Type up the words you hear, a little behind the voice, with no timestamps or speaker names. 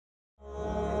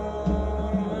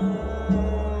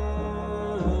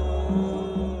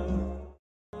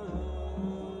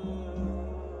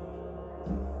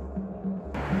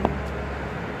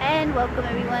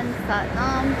welcome everyone.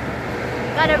 Satnam.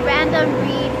 Got a random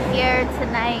read here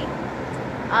tonight.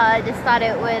 Just thought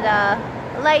it would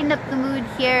lighten up the mood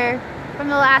here from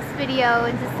the last video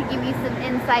and just to give you some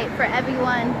insight for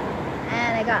everyone.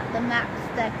 And I got the map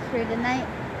deck here tonight.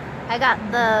 I got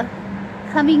the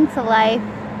Coming to Life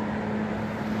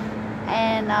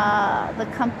and the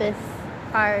Compass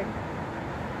card.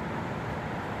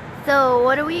 So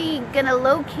what are we gonna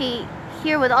locate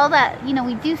here with all that? You know,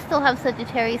 we do still have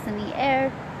Sagittarius in the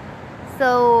air.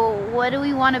 So what do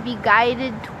we want to be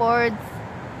guided towards?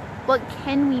 What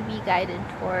can we be guided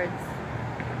towards?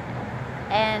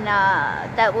 And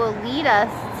that will lead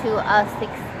us to us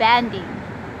expanding,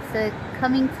 to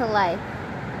coming to life.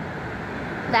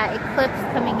 That eclipse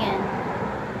coming in.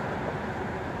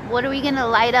 What are we going to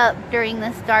light up during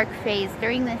this dark phase,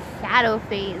 during this shadow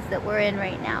phase that we're in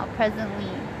right now,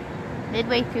 presently,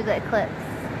 midway through the eclipse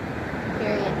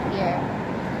period here,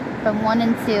 from 1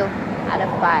 and 2 out of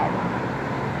 5.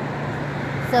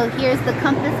 So here's the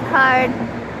compass card,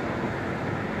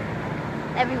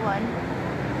 everyone.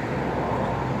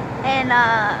 And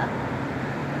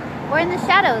we're in the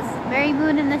shadows, Merry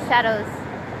Moon in the shadows.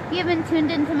 If you haven't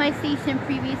tuned into my station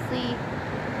previously,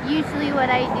 usually what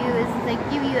I do is I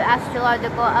give you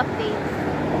astrological updates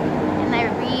and I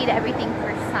read everything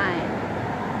per sign.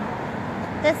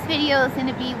 This video is going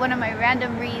to be one of my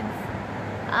random reads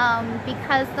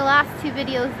because the last 2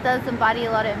 videos does embody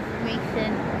a lot of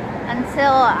information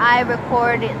until I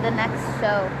record the next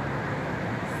show.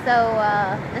 So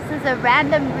this is a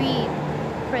random read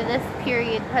for this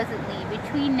period presently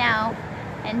between now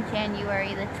and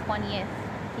January the 20th,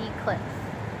 the eclipse.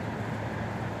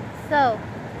 So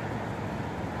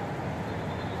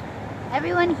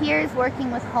everyone here is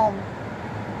working with home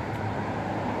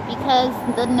because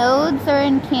the nodes are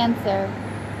in Cancer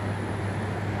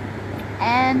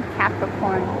and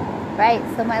Capricorn, right?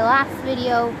 So my last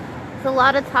video was a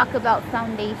lot of talk about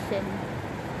foundation,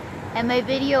 and my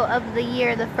video of the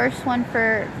year, the first one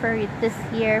for this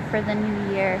year, for the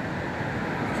new year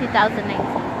 2019,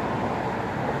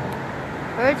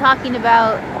 we were talking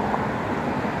about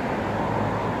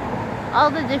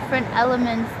all the different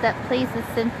elements that plays the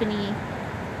symphony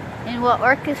and what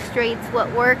orchestrates what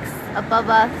works above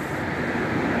us,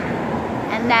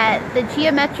 and that the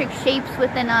geometric shapes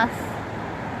within us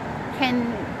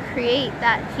can create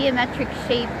that geometric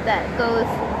shape that goes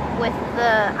with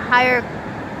the higher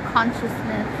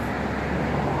consciousness.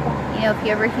 You know, if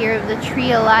you ever hear of the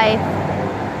tree of life,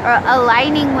 or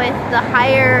aligning with the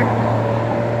higher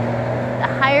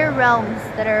realms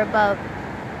that are above,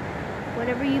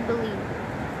 whatever you believe,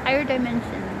 higher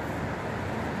dimensions.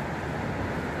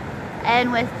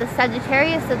 And with the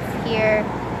Sagittarius that's here,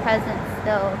 present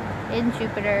still in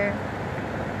Jupiter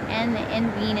and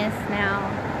in Venus now,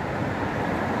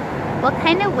 what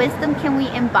kind of wisdom can we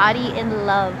embody in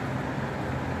love?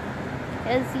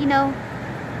 Because, you know,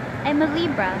 I'm a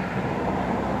Libra.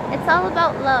 It's all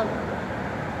about love.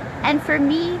 And for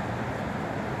me,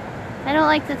 I don't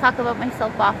like to talk about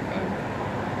myself often,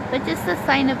 but just a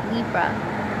sign of Libra.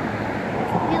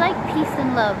 We like peace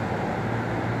and love.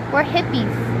 We're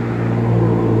hippies.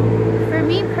 For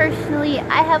me personally,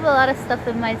 I have a lot of stuff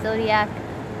in my zodiac,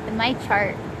 in my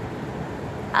chart,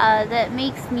 that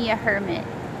makes me a hermit.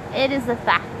 It is a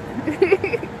fact.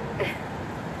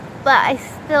 But I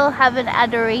still have an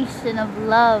adoration of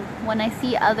love when I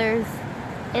see others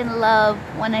in love,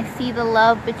 when I see the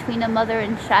love between a mother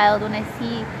and child, when I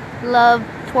see love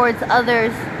towards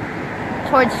others,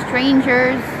 towards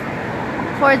strangers,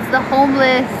 towards the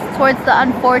homeless, towards the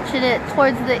unfortunate,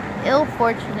 towards the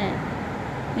ill-fortunate.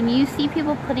 When you see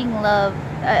people putting love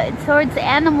towards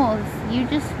animals, you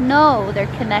just know they're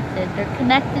connected. They're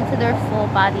connected to their soul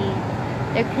body.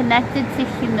 They're connected to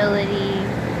humility.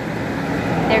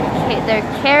 Their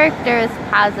character is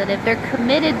positive. They're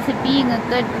committed to being a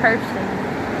good person.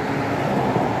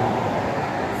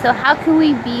 So how can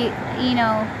we be, you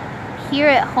know, here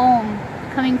at home,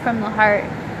 coming from the heart,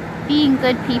 being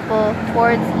good people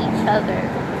towards each other,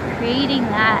 creating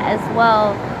that as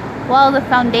well, while the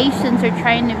foundations are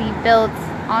trying to be built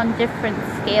on different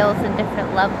scales and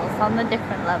different levels, on the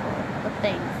different level of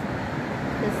things.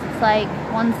 This is like,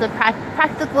 one's the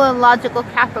practical and logical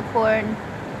Capricorn,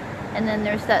 and then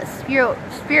there's that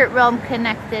spirit realm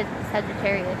connected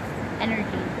Sagittarius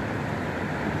energy.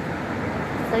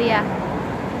 So yeah,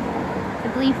 I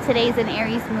believe today's an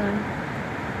Aries moon.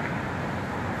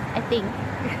 I think.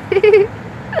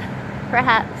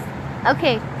 Perhaps.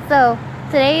 Okay, so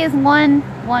today is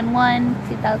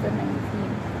 1/1/2019.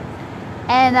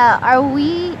 And are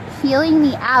we feeling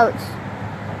the ouch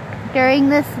during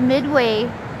this midway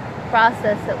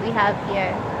process that we have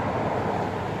here?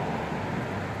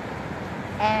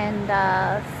 And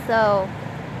so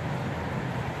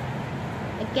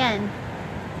again,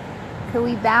 could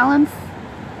we balance?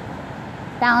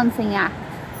 Balancing act.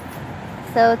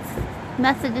 So it's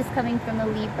messages coming from a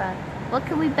Libra. What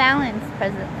can we balance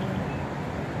presently?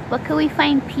 What can we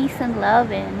find peace and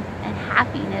love in and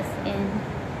happiness in?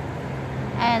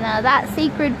 And that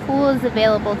sacred pool is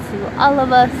available to all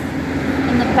of us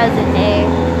in the present day.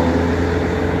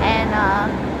 And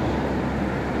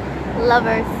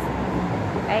lovers,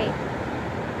 right?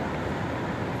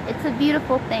 It's a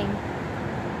beautiful thing.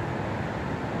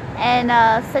 And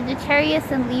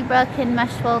Sagittarius and Libra can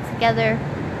mesh well together,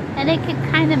 and it can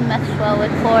kind of mesh well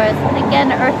with Taurus. And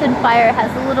again, Earth and Fire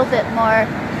has a little bit more,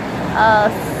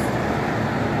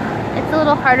 it's a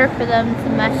little harder for them to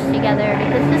mesh together,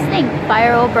 because just think,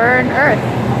 fire will burn Earth,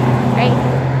 right?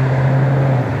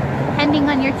 Depending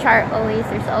on your chart,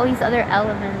 there's always other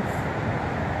elements.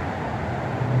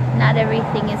 Not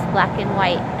everything is black and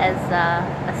white, as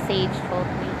a sage told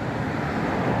me.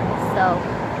 So,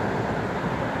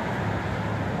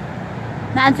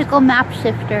 magical map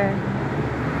shifter.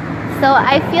 So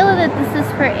I feel that this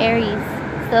is for Aries.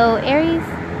 So Aries,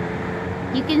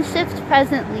 you can shift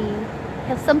presently. You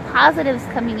have some positives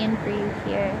coming in for you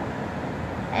here.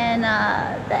 And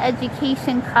the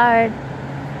education card,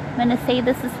 I'm going to say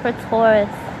this is for Taurus.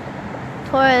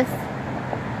 Taurus,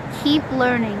 keep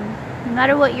learning. No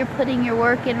matter what you're putting your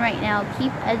work in right now,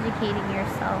 keep educating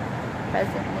yourself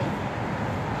presently.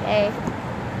 Okay?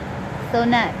 So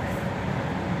next,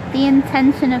 the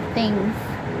intention of things.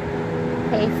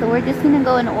 Okay, so we're just going to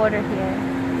go in order here.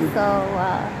 So,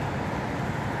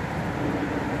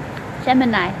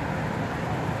 Gemini,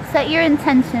 set your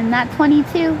intention. That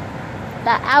 22,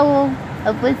 that owl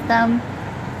of wisdom.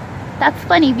 That's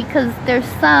funny because there's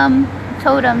some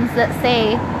totems that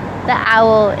say the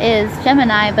owl is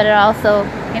Gemini, but it also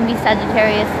can be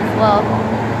Sagittarius as well.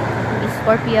 It can be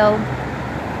Scorpio.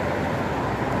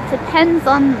 Depends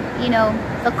on, you know,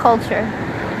 the culture.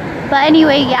 But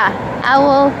anyway, yeah,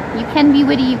 owl, you can be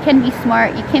witty, you can be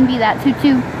smart, you can be that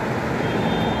too.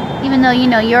 Even though, you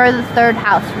know, you're the third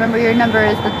house. Remember, your number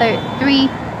is the 3.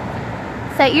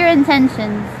 Set your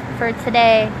intentions for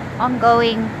today,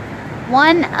 ongoing.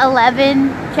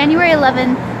 January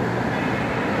 11th,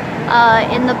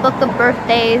 in the book of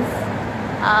birthdays,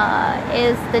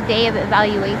 is the day of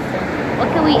evaluation. What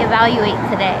can we evaluate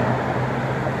today?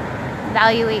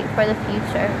 Evaluate for the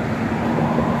future.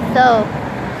 So,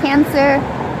 Cancer,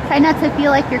 try not to feel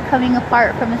like you're coming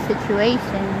apart from a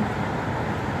situation.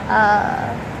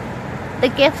 The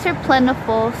gifts are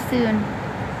plentiful soon.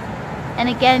 And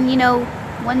again, you know,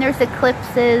 when there's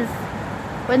eclipses,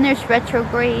 when there's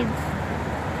retrogrades,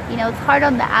 you know, it's hard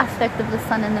on the aspect of the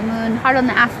sun and the moon, hard on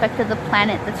the aspect of the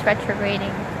planet that's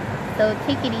retrograding. So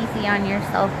take it easy on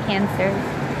yourself, Cancers.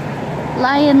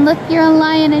 Lion, look, you're a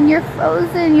lion and you're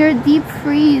frozen. You're a deep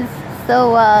freeze.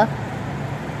 So,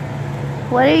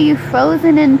 what are you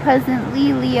frozen in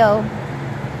presently, Leo?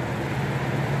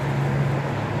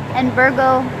 And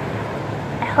Virgo,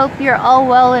 I hope you're all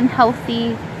well and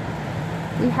healthy.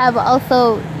 We have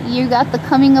also, you got the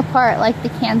coming apart like the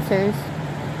Cancers.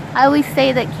 I always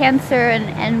say that Cancer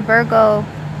and Virgo,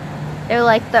 they're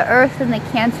like the earth and the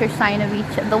Cancer sign of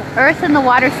each, the earth and the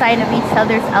water sign of each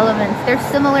other's elements. They're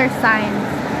similar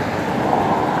signs.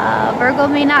 Virgo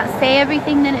may not say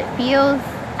everything that it feels,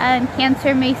 and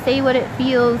Cancer may say what it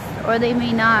feels, or they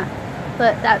may not,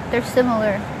 but that they're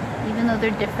similar, even though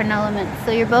they're different elements.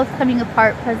 So you're both coming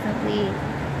apart presently.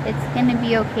 It's gonna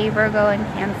be okay, Virgo and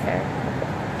Cancer.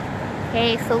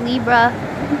 Okay, so Libra,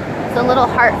 it's a little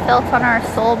heartfelt on our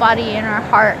soul, body, and our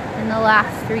heart in the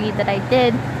last 3 that I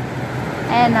did.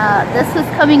 And this was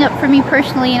coming up for me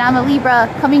personally, and I'm a Libra,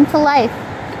 coming to life.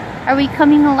 Are we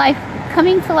coming to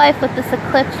life with this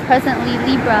eclipse presently,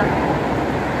 Libra?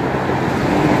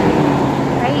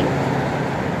 Right?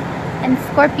 And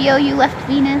Scorpio, you left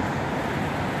Venus.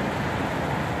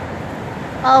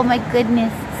 Oh my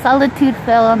goodness, solitude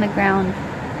fell on the ground.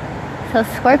 So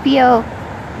Scorpio,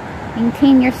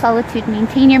 maintain your solitude,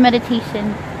 maintain your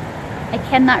meditation. I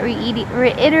cannot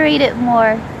reiterate it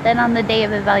more than on the day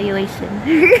of evaluation.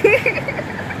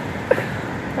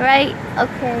 Right?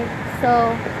 Okay,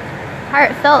 so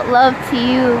heartfelt love to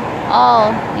you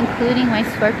all, including my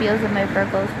Scorpios and my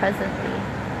Virgos presently.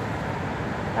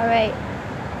 Alright.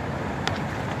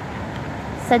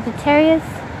 Sagittarius,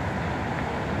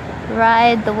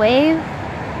 ride the wave,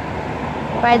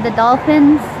 ride the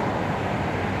dolphins.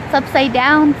 It's upside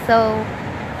down, so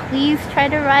please try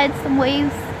to ride some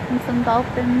waves and some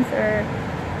dolphins, or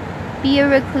be a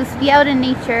recluse, be out in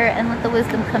nature and let the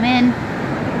wisdom come in.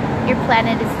 Your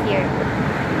planet is here.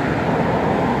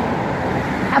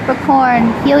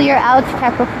 Capricorn, heal your ouch,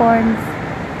 Capricorns.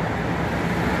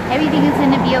 Everything is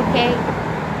going to be okay.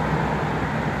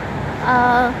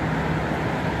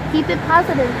 Keep it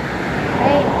positive,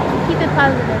 right? Keep it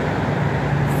positive.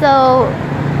 So,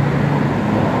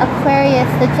 Aquarius,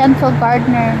 the gentle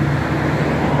gardener.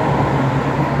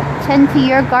 Tend to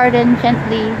your garden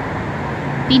gently.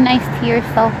 Be nice to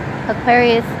yourself.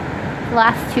 Aquarius, the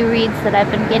last two reads that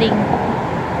I've been getting,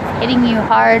 hitting you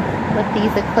hard with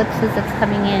these eclipses that's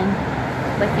coming in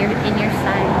in your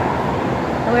sign.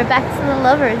 And we're back to the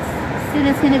lovers. Soon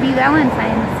it's going to be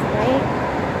Valentine's, right?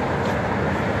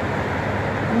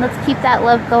 And let's keep that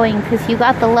love going, because you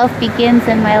got the love begins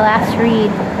in my last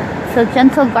read. So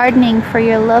gentle gardening for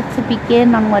your love to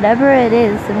begin on whatever it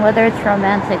is, and whether it's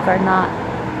romantic or not.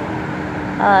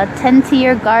 Tend to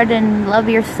your garden, love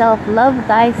yourself, love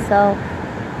thyself.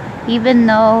 Even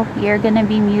though you're going to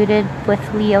be muted with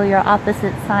Leo, your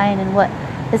opposite sign, and what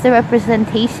is a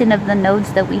representation of the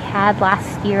nodes that we had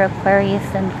last year,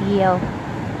 Aquarius and Leo,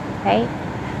 right?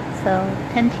 So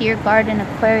tend to your garden,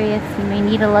 Aquarius. You may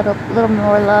need a little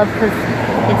more love, because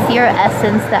it's your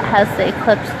essence that has the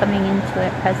eclipse coming into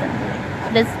it presently.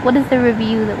 What is the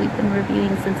review that we've been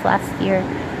reviewing since last year,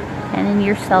 and in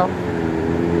yourself?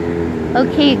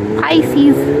 Okay,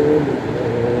 Pisces.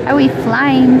 Are we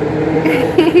flying?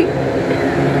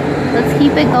 Let's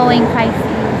keep it going, Pisces.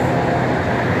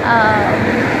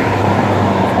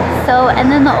 And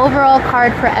then the overall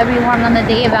card for everyone on the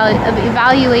day of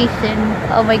evaluation,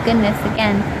 oh my goodness,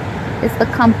 again, is the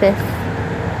compass.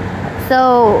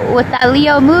 So with that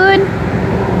Leo moon,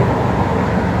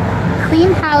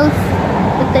 clean house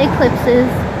with the eclipses,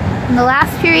 and the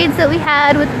last periods that we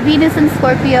had with Venus and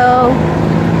Scorpio,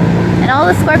 and all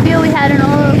the Scorpio we had in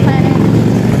all the planets.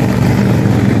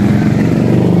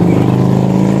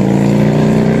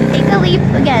 Take a leap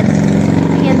again.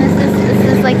 Again, this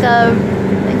is like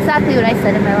exactly what I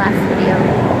said in my last video.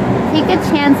 Take a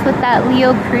chance with that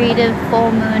Leo creative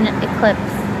full moon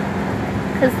eclipse,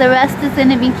 because the rest is going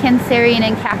to be Cancerian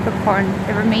and Capricorn,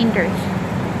 the remainders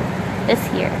this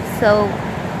year. So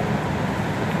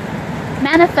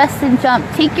manifest and jump.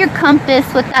 Take your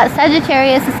compass with that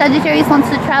Sagittarius. The Sagittarius wants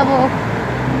to travel,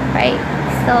 right?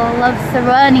 So loves to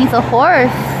run. He's a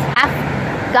horse, half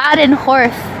god and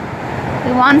horse.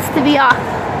 He wants to be off,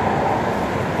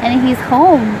 and he's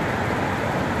home.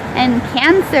 And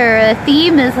Cancer, the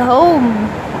theme is home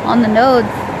on the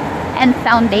nodes, and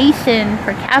foundation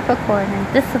for Capricorn, and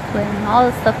discipline, and all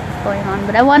the stuff that's going on.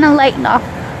 But I want to lighten up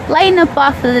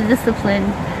off of the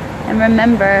discipline, and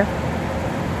remember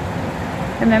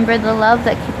the love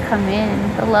that could come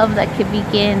in, the love that could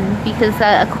begin, because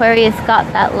Aquarius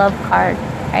got that love card,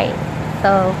 right?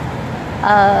 So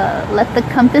let the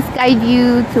compass guide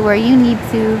you to where you need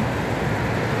to,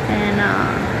 and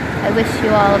I wish you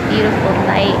all a beautiful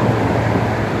night.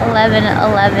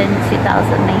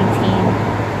 11/11/2019.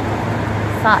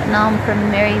 Satnam from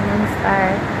Mary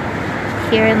Moonstar.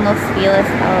 Kieran Los Feliz.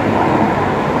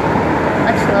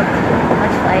 Much love to you,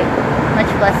 much light, much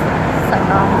blessings.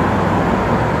 Satnam.